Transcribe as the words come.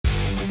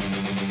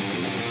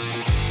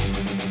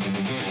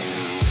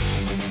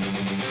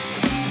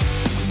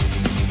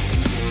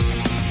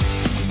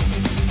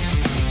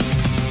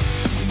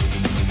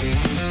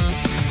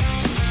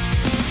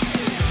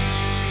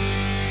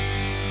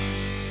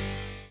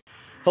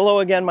Hello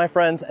again, my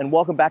friends, and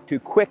welcome back to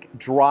Quick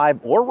Drive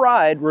or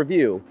Ride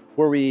Review,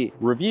 where we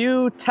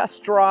review,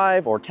 test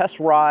drive, or test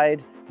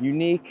ride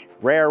unique,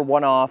 rare,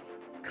 one-off,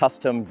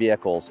 custom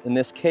vehicles. In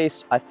this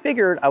case, I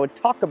figured I would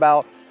talk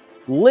about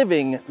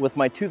living with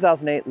my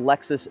 2008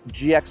 Lexus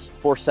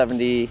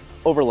GX470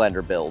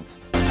 Overlander build.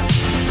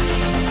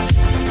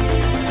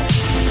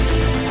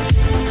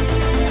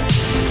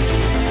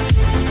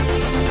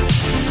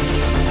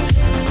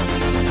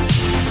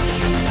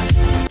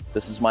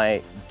 This is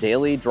my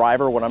daily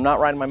driver when I'm not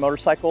riding my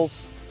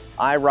motorcycles.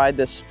 I ride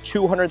this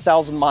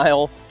 200,000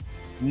 mile,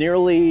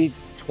 nearly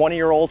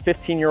 20-year-old,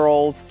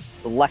 15-year-old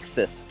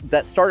Lexus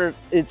that started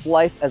its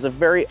life as a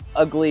very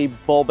ugly,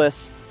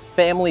 bulbous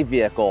family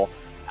vehicle.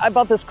 I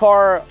bought this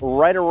car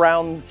right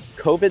around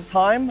COVID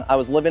time. I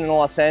was living in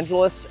Los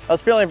Angeles. I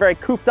was feeling very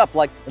cooped up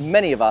like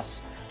many of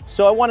us.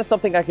 So I wanted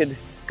something I could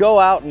go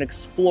out and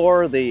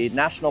explore the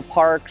national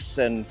parks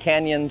and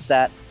canyons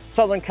that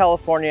Southern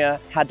California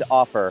had to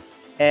offer.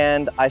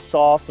 And I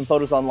saw some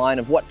photos online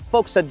of what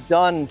folks had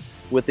done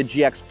with the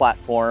GX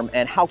platform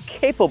and how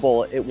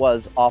capable it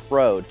was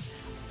off-road.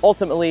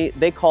 Ultimately,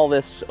 they call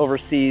this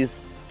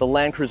overseas the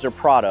Land Cruiser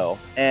Prado,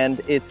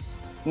 and it's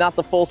not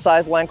the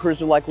full-size Land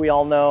Cruiser like we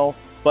all know,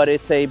 but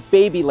it's a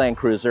baby Land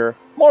Cruiser.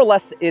 More or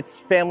less, its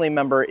family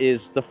member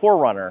is the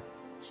 4Runner.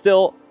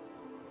 Still,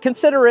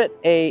 consider it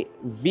a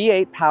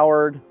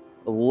V8-powered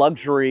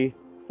luxury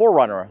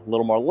 4Runner, a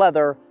little more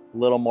leather, a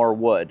little more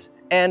wood,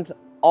 and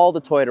all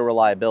the Toyota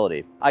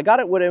reliability. I got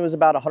it when it was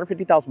about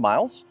 150,000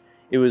 miles.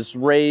 It was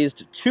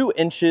raised 2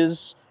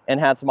 inches and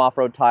had some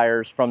off-road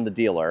tires from the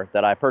dealer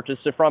that I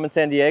purchased it from in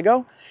San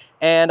Diego.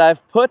 And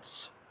I've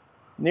put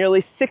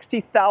nearly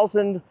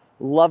 60,000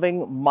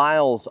 loving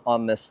miles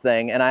on this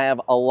thing. And I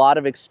have a lot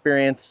of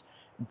experience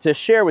to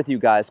share with you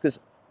guys, because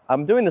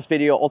I'm doing this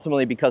video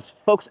ultimately because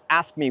folks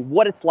ask me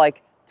what it's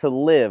like to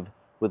live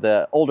with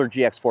an older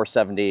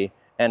GX470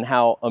 and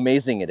how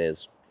amazing it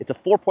is. It's a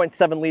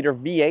 4.7 liter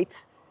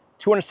V8,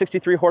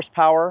 263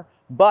 horsepower,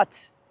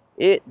 but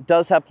it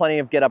does have plenty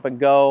of get up and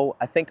go.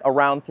 I think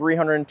around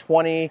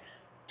 320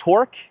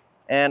 torque,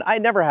 and I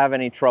never have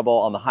any trouble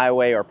on the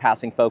highway or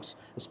passing folks,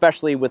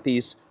 especially with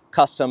these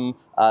custom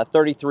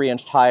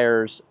 33-inch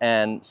tires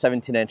and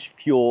 17-inch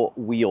fuel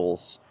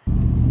wheels.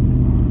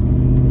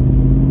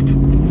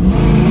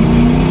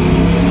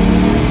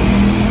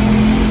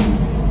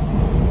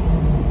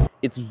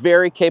 It's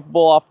very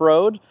capable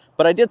off-road,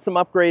 but I did some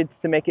upgrades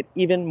to make it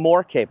even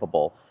more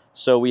capable.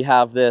 So we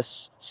have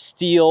this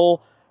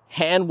steel,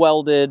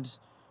 hand-welded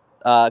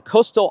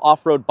coastal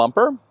off-road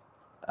bumper.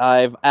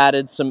 I've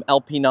added some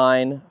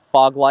LP9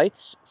 fog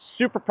lights,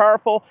 super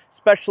powerful,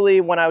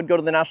 especially when I would go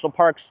to the national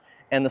parks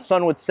and the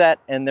sun would set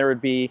and there would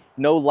be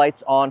no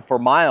lights on for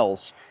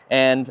miles.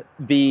 And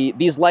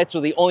these lights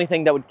are the only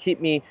thing that would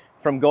keep me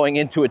from going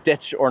into a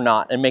ditch or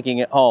not and making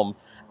it home.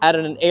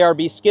 Added an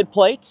ARB skid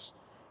plate,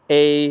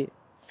 a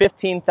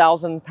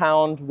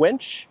 15,000-pound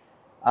winch,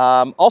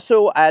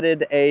 also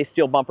added a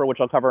steel bumper,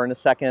 which I'll cover in a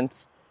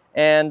second.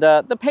 And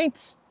the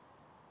paint,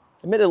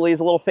 admittedly,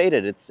 is a little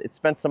faded. It's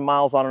spent some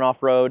miles on and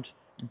off road,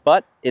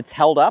 but it's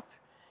held up.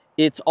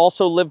 It's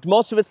also lived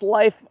most of its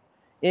life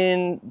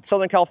in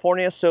Southern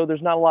California, so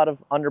there's not a lot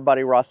of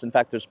underbody rust. In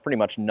fact, there's pretty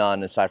much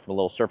none aside from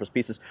little surface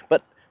pieces.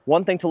 But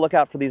one thing to look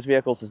out for these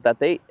vehicles is that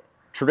they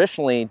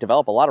traditionally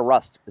develop a lot of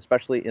rust,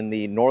 especially in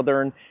the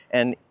northern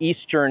and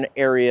eastern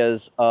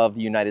areas of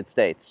the United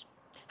States.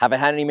 Have I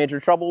had any major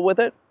trouble with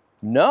it?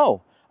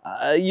 No.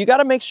 You got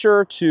to make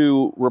sure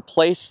to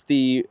replace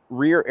the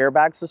rear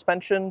airbag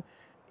suspension,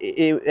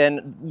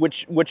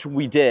 which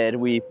we did.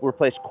 We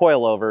replaced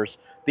coilovers.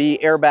 The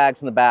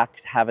airbags in the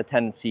back have a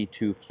tendency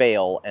to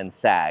fail and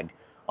sag.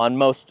 On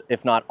most,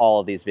 if not all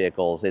of these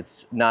vehicles,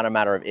 it's not a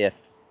matter of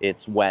if,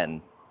 it's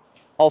when.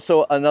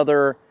 Also,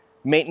 another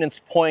maintenance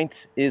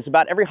point is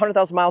about every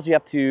 100,000 miles you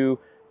have to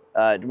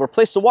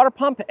replace the water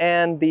pump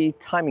and the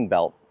timing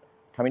belt.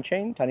 Timing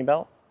chain? Timing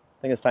belt?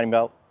 I think it's timing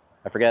belt.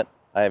 I forget.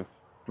 I have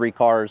 3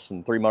 cars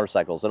and 3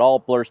 motorcycles. It all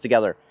blurs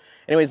together.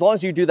 Anyway, as long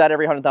as you do that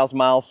every 100,000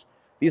 miles,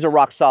 these are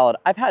rock solid.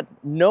 I've had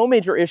no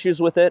major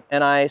issues with it,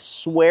 and I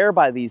swear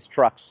by these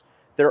trucks.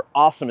 They're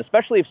awesome,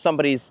 especially if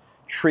somebody's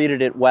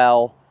treated it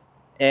well.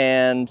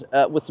 And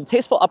with some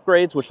tasteful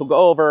upgrades, which we'll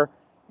go over,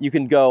 you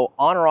can go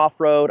on or off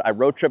road. I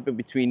road trip it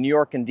between New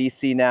York and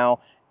DC now,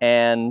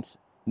 and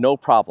no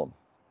problem.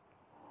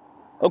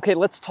 Okay,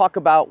 let's talk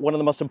about one of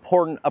the most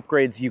important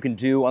upgrades you can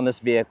do on this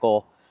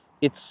vehicle.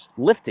 It's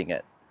lifting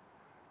it.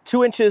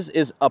 2 inches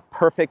is a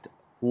perfect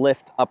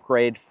lift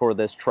upgrade for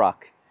this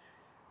truck.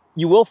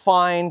 You will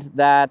find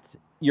that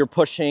you're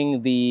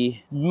pushing the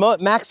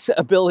max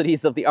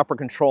abilities of the upper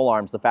control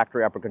arms, the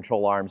factory upper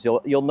control arms.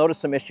 You'll notice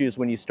some issues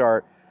when you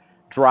start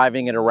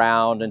driving it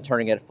around and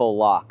turning it full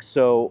lock.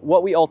 So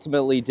what we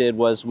ultimately did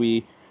was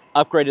we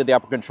upgraded the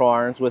upper control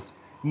arms,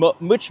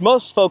 which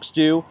most folks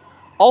do.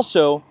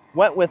 Also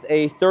went with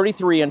a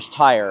 33-inch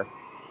tire.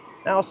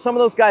 Now, some of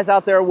those guys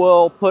out there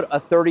will put a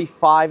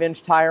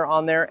 35-inch tire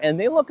on there, and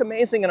they look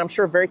amazing and I'm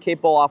sure very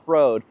capable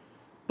off-road,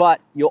 but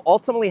you'll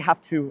ultimately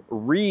have to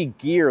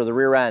re-gear the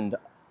rear end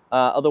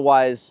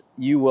Otherwise,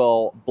 you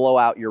will blow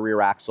out your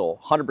rear axle.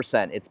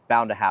 100%, it's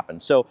bound to happen.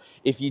 So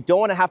if you don't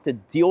want to have to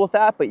deal with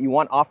that, but you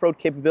want off-road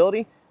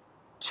capability,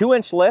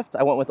 2-inch lift,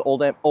 I went with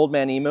the Old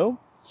Man Emu,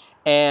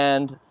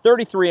 and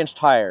 33-inch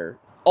tire.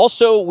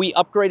 Also, we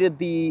upgraded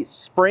the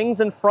springs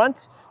in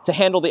front to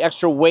handle the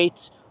extra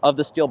weight of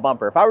the steel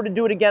bumper. If I were to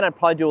do it again, I'd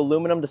probably do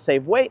aluminum to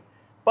save weight,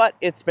 but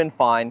it's been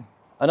fine.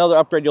 Another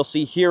upgrade you'll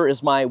see here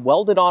is my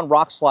welded-on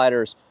rock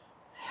sliders.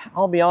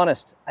 I'll be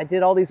honest, I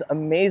did all these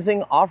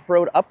amazing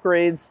off-road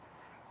upgrades,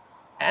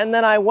 and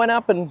then I went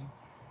up and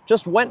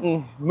just went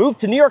and moved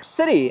to New York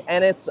City,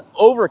 and it's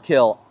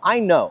overkill, I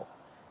know.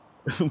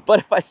 But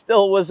if I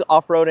still was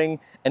off-roading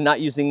and not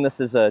using this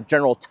as a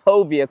general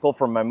tow vehicle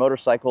for my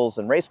motorcycles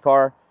and race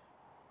car,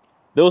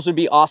 those would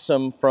be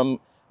awesome.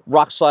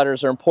 Rock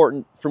sliders are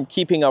important from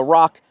keeping a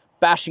rock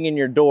bashing in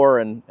your door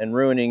and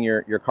ruining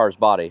your car's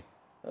body.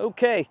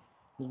 Okay,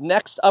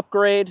 next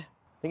upgrade,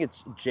 I think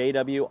it's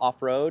JW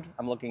Off-Road.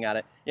 I'm looking at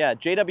it. Yeah,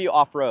 JW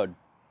Off-Road.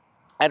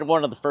 I had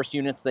one of the first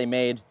units they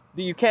made.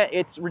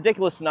 It's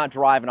ridiculous to not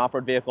drive an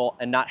off-road vehicle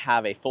and not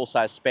have a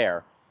full-size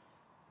spare.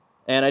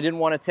 And I didn't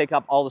want to take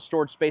up all the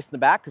storage space in the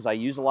back because I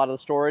use a lot of the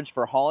storage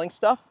for hauling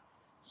stuff.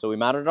 So we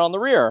mounted it on the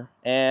rear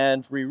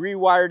and we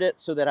rewired it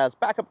so that it has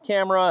backup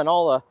camera and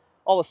all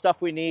the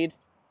stuff we need.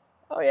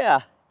 Oh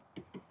yeah,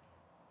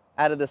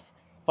 added this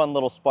fun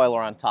little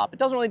spoiler on top. It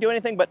doesn't really do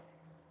anything, but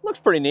looks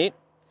pretty neat.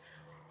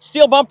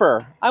 Steel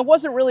bumper. I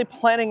wasn't really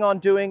planning on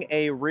doing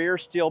a rear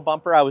steel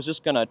bumper. I was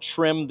just gonna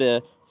trim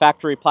the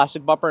factory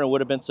plastic bumper and it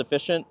would have been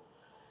sufficient.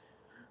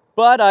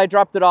 But I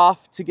dropped it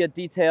off to get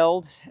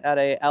detailed at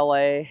a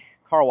LA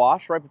car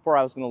wash right before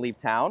I was gonna leave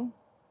town.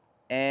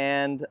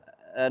 And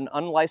an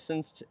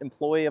unlicensed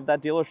employee of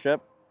that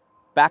dealership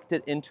backed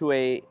it into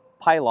a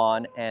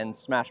pylon and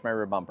smashed my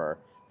rear bumper.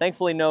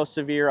 Thankfully, no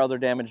severe other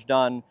damage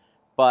done,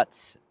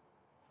 but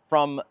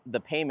from the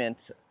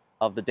payment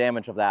of the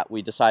damage of that,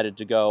 we decided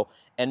to go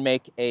and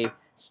make a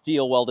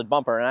steel welded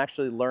bumper and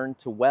actually learned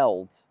to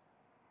weld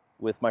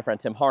with my friend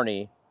Tim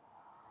Harney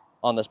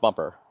on this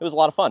bumper. It was a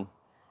lot of fun.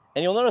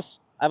 And you'll notice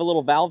I have a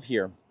little valve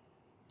here.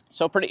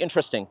 So pretty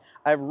interesting.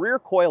 I have rear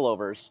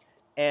coilovers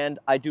and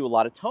I do a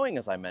lot of towing,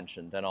 as I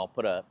mentioned, and I'll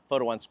put a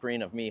photo on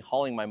screen of me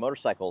hauling my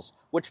motorcycles,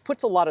 which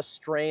puts a lot of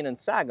strain and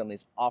sag on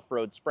these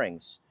off-road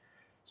springs.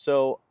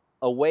 So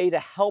a way to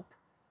help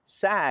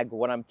sag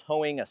when I'm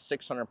towing a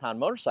 600-pound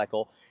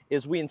motorcycle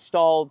is we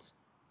installed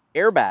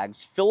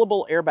airbags,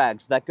 fillable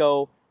airbags that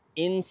go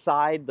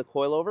inside the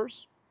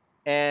coilovers.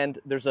 And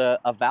there's a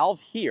valve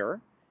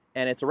here,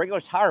 and it's a regular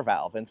tire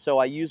valve. And so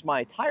I use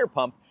my tire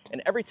pump,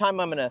 and every time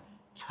I'm gonna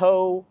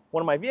tow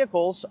one of my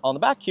vehicles on the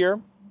back here,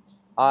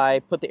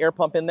 I put the air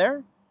pump in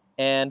there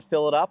and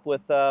fill it up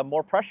with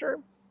more pressure,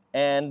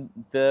 and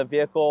the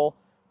vehicle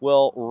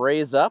will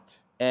raise up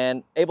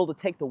and able to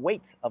take the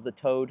weight of the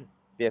towed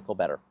vehicle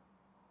better,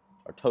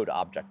 or towed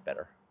object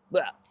better.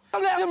 Blah.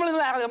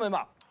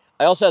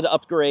 I also had to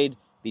upgrade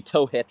the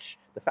tow hitch.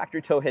 The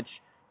factory tow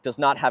hitch does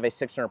not have a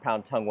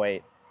 600-pound tongue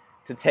weight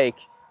to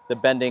take the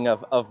bending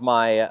of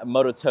my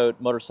Mototote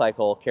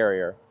motorcycle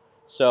carrier.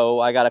 So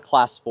I got a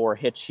class 4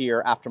 hitch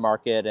here,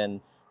 aftermarket,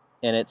 and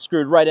it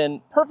screwed right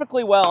in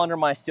perfectly well under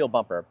my steel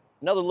bumper.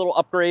 Another little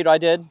upgrade I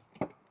did.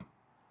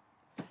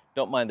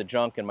 Don't mind the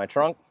junk in my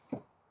trunk.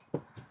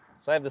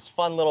 So I have this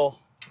fun little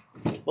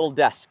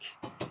desk,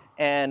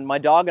 and my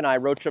dog and I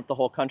road trip the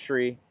whole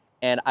country,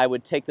 and I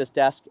would take this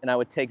desk and I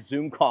would take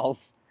Zoom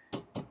calls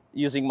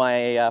using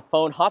my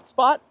phone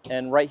hotspot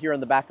and right here in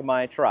the back of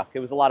my truck. It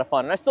was a lot of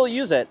fun, and I still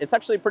use it. It's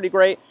actually pretty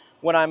great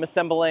when I'm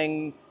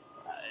assembling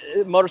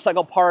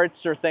motorcycle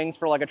parts or things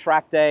for like a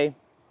track day.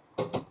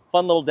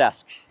 Fun little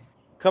desk.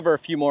 Cover a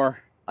few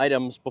more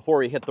items before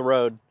we hit the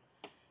road.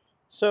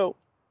 So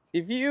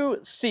if you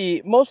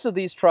see, most of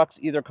these trucks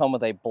either come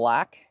with a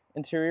black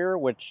interior,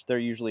 which they're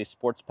usually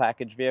sports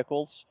package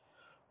vehicles,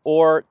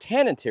 or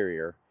tan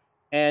interior.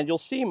 And you'll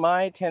see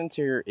my tan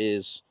interior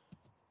is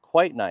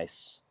quite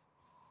nice.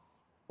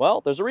 Well,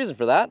 there's a reason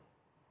for that.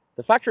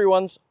 The factory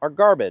ones are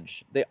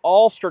garbage. They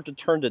all start to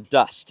turn to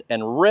dust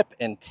and rip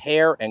and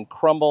tear and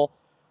crumble.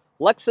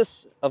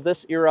 Lexus of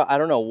this era, I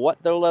don't know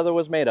what their leather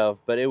was made of,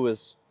 but it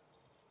was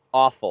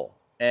awful.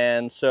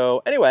 And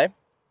so anyway,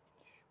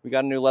 we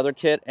got a new leather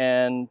kit,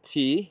 and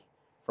T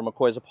from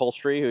McCoy's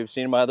Upholstery, who you've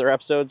seen in my other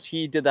episodes,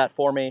 he did that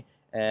for me,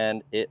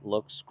 and it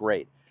looks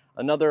great.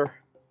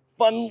 Another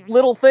fun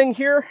little thing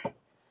here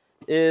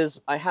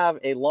is I have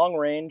a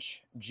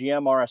long-range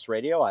GMRS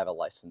radio. I have a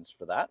license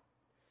for that.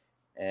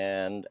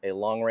 And a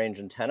long-range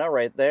antenna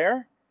right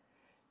there.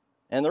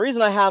 And the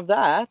reason I have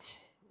that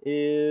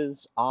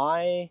is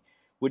I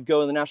would go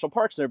to the national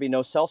parks and there'd be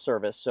no cell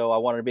service. So I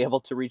wanted to be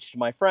able to reach to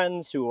my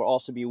friends who will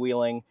also be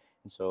wheeling.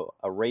 And so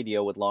a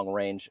radio with long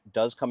range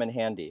does come in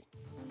handy.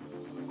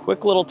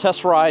 Quick little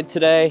test ride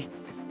today.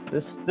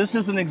 This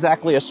isn't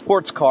exactly a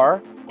sports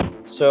car.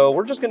 So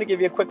we're just gonna give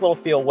you a quick little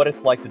feel what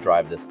it's like to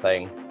drive this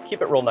thing.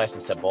 Keep it real nice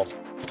and simple.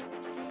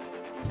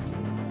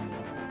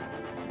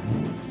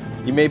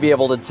 You may be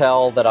able to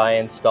tell that I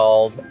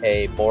installed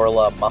a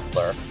Borla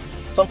muffler.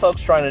 Some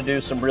folks trying to do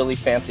some really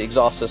fancy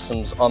exhaust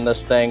systems on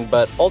this thing,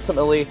 but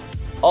ultimately,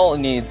 all it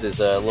needs is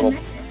a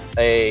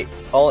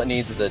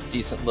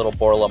decent little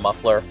Borla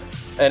muffler,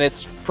 and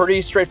it's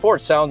pretty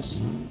straightforward. Sounds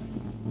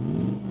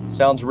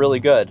really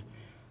good.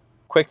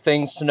 Quick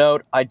things to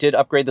note: I did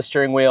upgrade the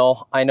steering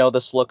wheel. I know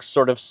this looks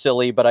sort of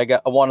silly, but I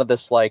wanted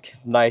this like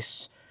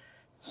nice.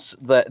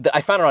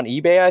 I found it on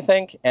eBay, I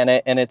think, and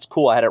it's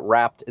cool. I had it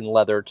wrapped in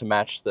leather to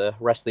match the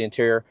rest of the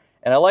interior,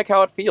 and I like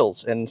how it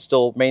feels and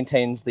still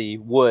maintains the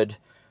wood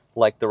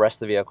like the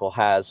rest of the vehicle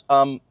has.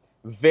 One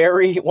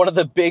of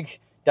the big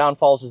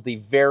downfalls is the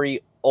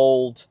very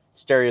old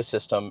stereo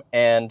system,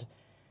 and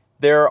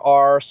there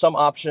are some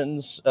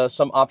optioned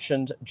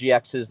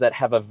GXs that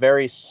have a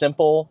very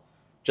simple,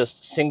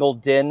 just single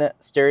DIN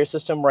stereo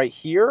system right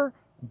here,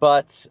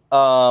 but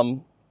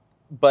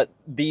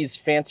these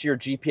fancier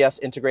GPS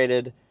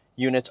integrated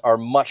units are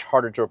much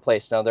harder to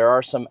replace. Now, there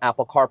are some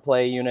Apple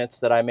CarPlay units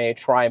that I may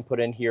try and put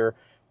in here,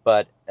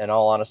 but in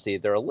all honesty,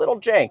 they're a little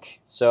jank,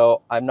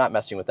 so I'm not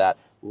messing with that.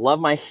 Love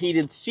my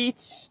heated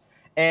seats,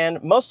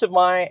 and most of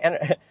my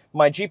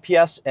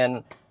GPS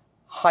and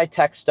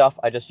high-tech stuff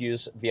I just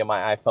use via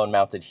my iPhone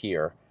mounted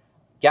here.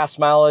 Gas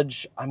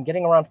mileage, I'm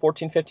getting around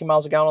 14, 15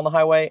 miles a gallon on the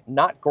highway.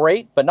 Not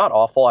great, but not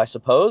awful, I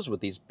suppose,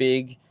 with these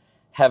big,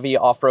 heavy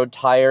off-road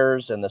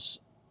tires and this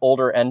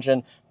older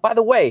engine. By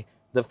the way,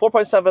 the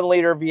 4.7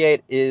 liter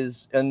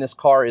V8 in this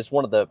car is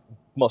one of the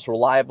most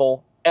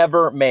reliable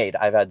ever made.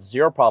 I've had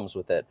zero problems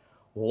with it.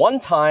 One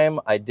time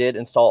I did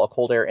install a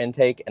cold air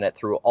intake and it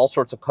threw all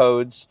sorts of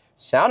codes.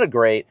 Sounded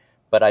great,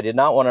 but I did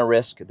not want to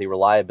risk the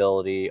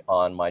reliability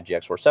on my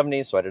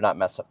GX470, so I did not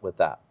mess up with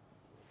that.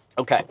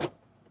 Okay,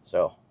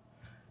 so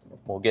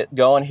we'll get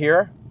going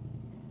here.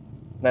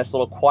 Nice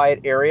little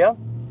quiet area.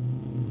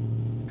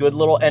 Good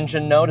little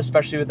engine note,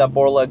 especially with that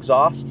Borla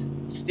exhaust.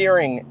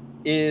 Steering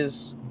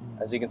is,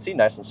 as you can see,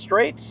 nice and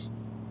straight.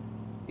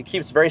 It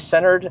keeps very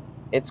centered.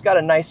 It's got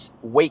a nice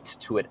weight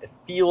to it. It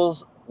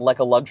feels like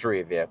a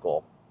luxury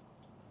vehicle.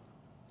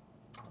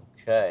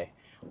 Okay,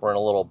 we're in a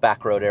little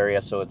back road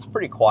area, so it's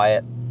pretty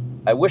quiet.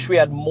 I wish we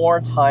had more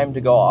time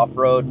to go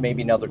off-road,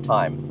 maybe another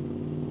time.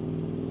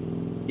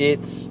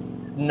 Does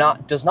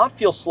not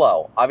feel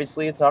slow.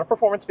 Obviously, it's not a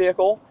performance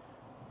vehicle,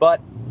 but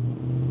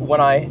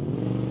when I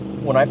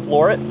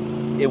floor it,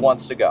 it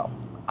wants to go.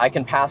 I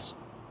can pass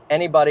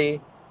anybody,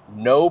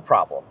 no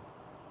problem.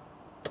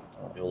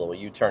 I'll do a little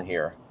U-turn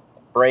here.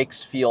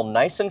 Brakes feel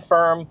nice and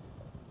firm.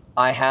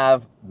 I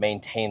have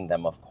maintained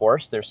them, of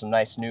course. There's some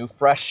nice new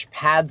fresh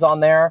pads on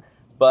there,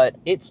 but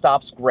it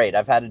stops great.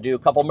 I've had to do a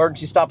couple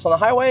emergency stops on the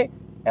highway,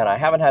 and I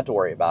haven't had to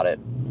worry about it.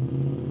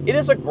 It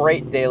is a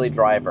great daily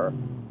driver.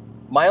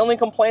 My only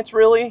complaints,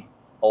 really,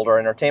 older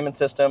entertainment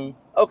system.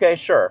 Okay,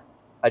 sure.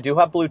 I do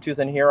have Bluetooth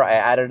in here. I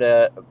added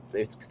I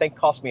think it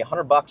cost me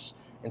 $100,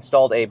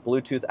 installed a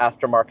Bluetooth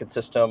aftermarket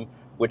system,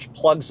 which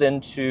plugs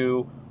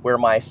into where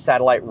my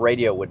satellite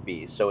radio would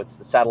be. So it's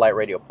the satellite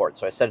radio port.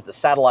 So I set it to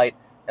satellite,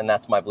 and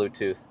that's my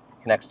Bluetooth.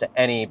 Connects to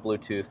any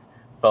Bluetooth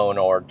phone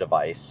or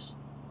device.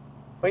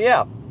 But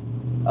yeah,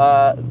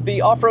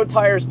 the off-road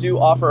tires do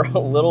offer a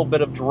little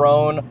bit of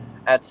drone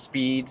at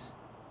speed.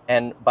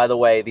 And by the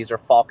way, these are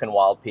Falcon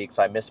Wild Peaks.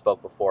 I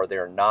misspoke before. They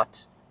are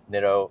not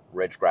Nitto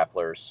Ridge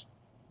Grapplers.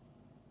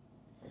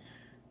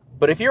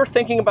 But if you're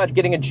thinking about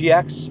getting a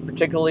GX,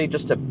 particularly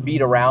just to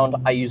beat around,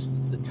 I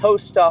use to tow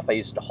stuff, I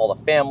use it to haul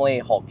the family,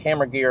 haul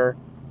camera gear.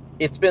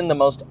 It's been the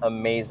most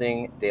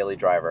amazing daily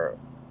driver.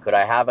 Could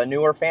I have a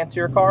newer,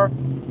 fancier car?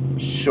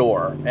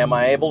 Sure. Am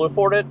I able to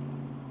afford it?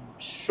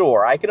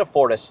 Sure. I can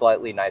afford a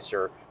slightly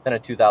nicer than a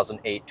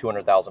 2008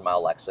 200,000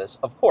 mile Lexus,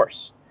 of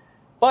course.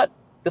 But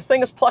this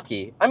thing is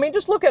plucky. I mean,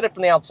 just look at it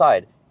from the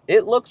outside.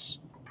 It looks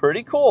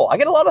pretty cool. I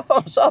get a lot of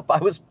thumbs up. I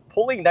was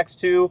pulling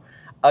next to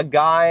a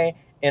guy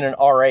in an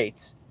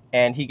R8,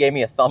 and he gave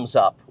me a thumbs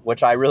up,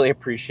 which I really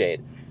appreciate.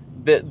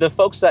 The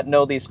folks that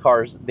know these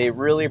cars, they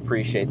really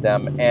appreciate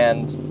them,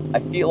 and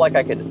I feel like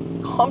I could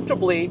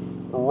comfortably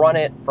run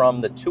it from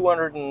the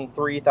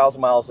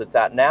 203,000 miles it's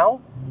at now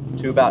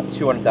to about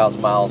 200,000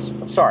 miles.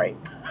 I'm sorry,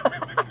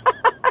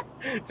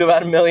 to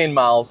about 1 million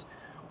miles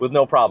with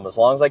no problem, as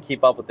long as I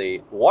keep up with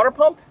the water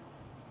pump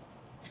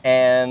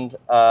and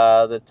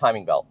the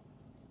timing belt.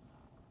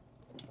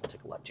 I'll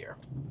take a left here.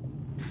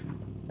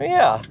 But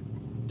yeah.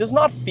 Does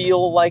not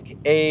feel like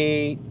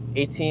a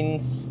 17,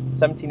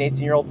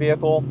 18-year-old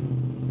vehicle.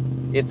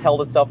 It's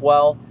held itself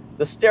well.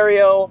 The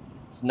stereo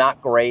is not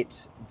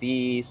great.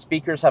 The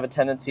speakers have a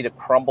tendency to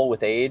crumble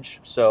with age,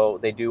 so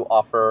they do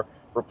offer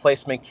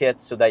replacement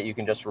kits so that you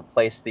can just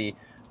replace the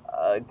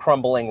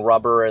crumbling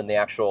rubber and the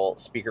actual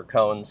speaker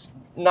cones.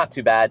 Not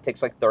too bad. It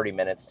takes like 30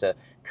 minutes to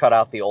cut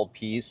out the old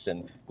piece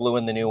and glue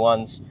in the new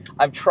ones.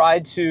 I've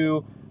tried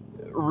to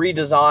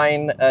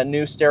redesign a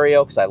new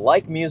stereo because I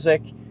like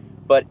music,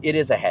 but it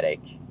is a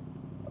headache.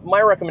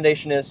 My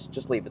recommendation is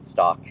just leave it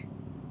stock.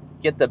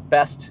 Get the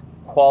best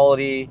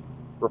quality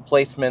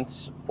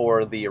replacements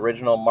for the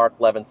original Mark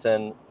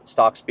Levinson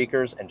stock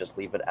speakers and just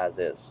leave it as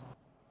is.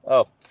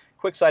 Oh,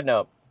 quick side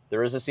note,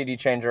 there is a CD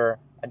changer.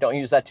 I don't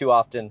use that too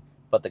often,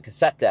 but the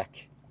cassette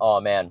deck,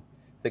 oh man,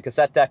 The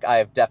cassette deck, I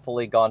have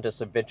definitely gone to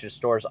some vintage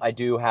stores. I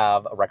do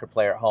have a record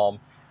player at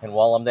home, and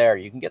while I'm there,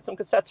 you can get some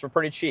cassettes for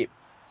pretty cheap.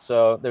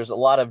 So there's a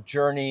lot of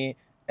Journey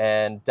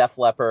and Def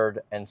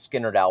Leppard and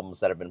Skynyrd albums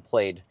that have been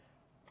played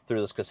through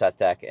this cassette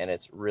deck, and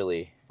it's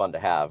really fun to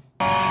have.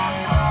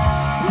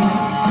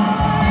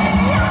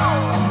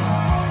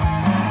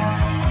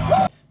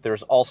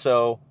 There's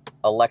also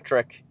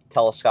electric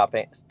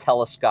telescopic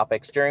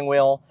steering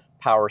wheel,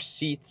 power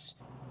seats.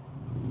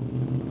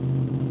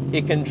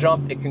 It can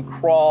jump, it can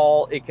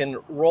crawl, it can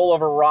roll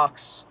over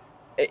rocks.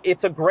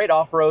 It's a great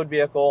off-road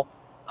vehicle.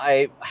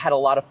 I had a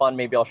lot of fun.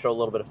 Maybe I'll show a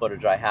little bit of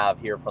footage I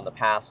have here from the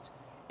past.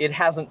 It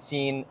hasn't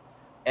seen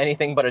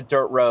anything but a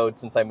dirt road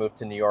since I moved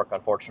to New York,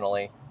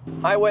 unfortunately.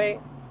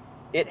 Highway,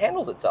 it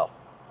handles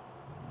itself.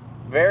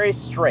 Very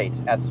straight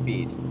at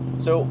speed.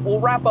 So we'll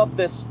wrap up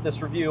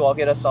this review. I'll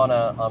get us on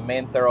a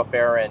main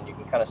thoroughfare and you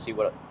can kind of see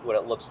what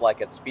it looks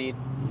like at speed.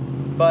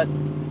 But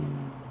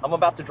I'm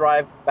about to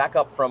drive back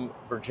up from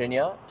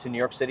Virginia to New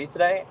York City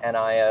today, and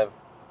I have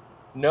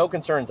no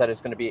concerns that it's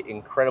going to be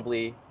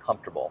incredibly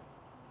comfortable.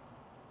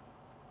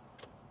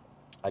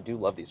 I do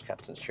love these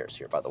captain's chairs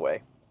here, by the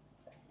way.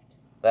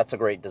 That's a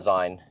great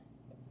design.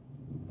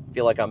 I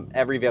feel like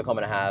every vehicle I'm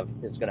going to have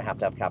is going to have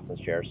captain's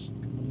chairs.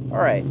 All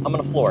right, I'm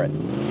going to floor it.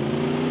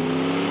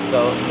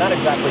 So not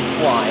exactly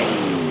flying.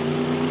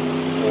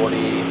 40,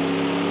 50,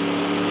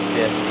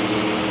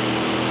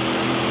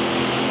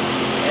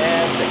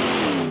 and 60.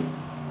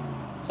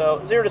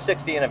 So 0 to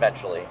 60 and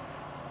eventually,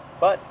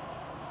 but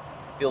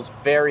feels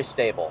very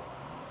stable.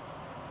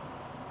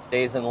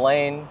 Stays in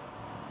lane,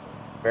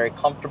 very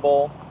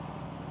comfortable.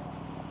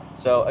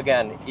 So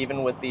again,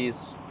 even with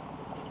these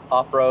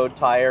off-road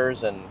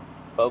tires and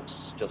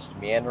folks just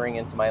meandering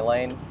into my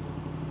lane,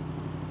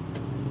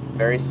 it's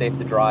very safe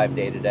to drive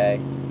day to day.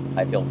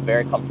 I feel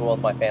very comfortable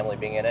with my family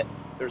being in it.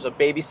 There's a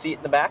baby seat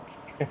in the back,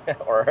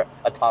 or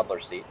a toddler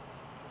seat.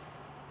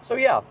 So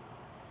yeah,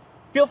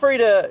 feel free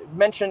to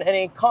mention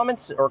any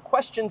comments or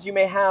questions you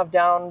may have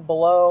down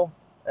below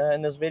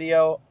in this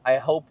video. I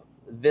hope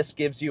this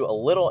gives you a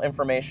little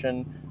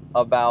information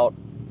about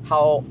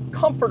how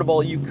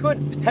comfortable you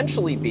could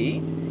potentially be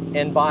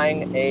in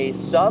buying a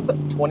sub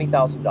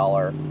 $20,000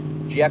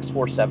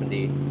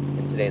 GX470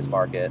 in today's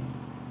market.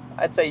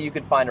 I'd say you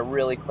could find a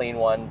really clean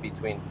one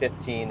between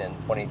 $15,000 and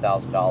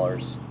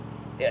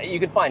 $20,000. You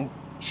could find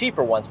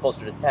cheaper ones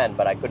closer to 10,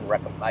 but I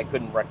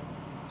couldn't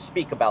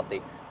speak about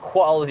the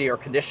quality or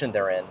condition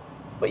they're in.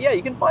 But yeah,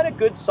 you can find a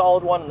good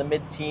solid one in the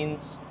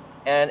mid-teens,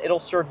 and it'll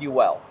serve you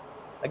well.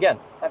 Again,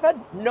 I've had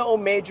no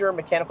major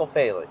mechanical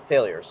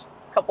failures.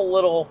 A couple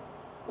little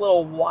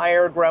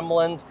wire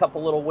gremlins,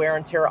 couple little wear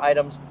and tear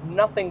items,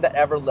 nothing that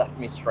ever left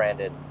me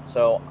stranded.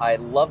 So I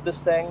love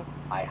this thing.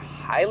 I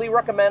highly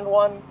recommend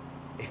one.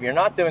 If you're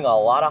not doing a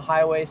lot of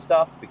highway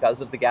stuff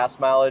because of the gas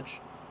mileage,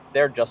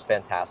 they're just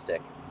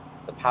fantastic.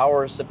 The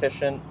power is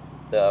sufficient.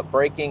 The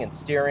braking and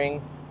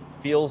steering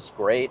feels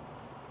great.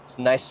 It's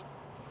nice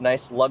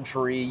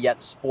luxury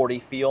yet sporty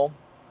feel.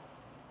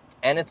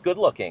 And it's good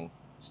looking.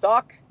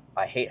 Stock,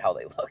 I hate how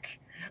they look.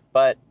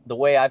 But the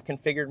way I've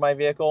configured my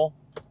vehicle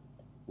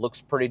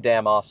looks pretty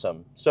damn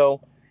awesome.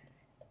 So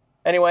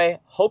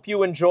anyway, hope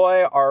you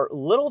enjoy our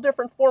little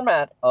different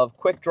format of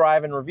quick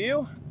drive and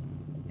review.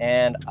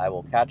 And I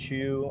will catch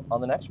you on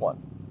the next one.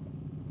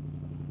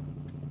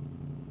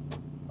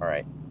 All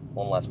right,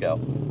 one last go.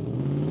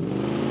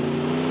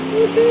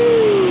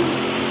 Woohoo!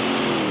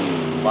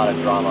 A lot of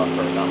drama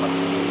for not much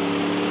speed.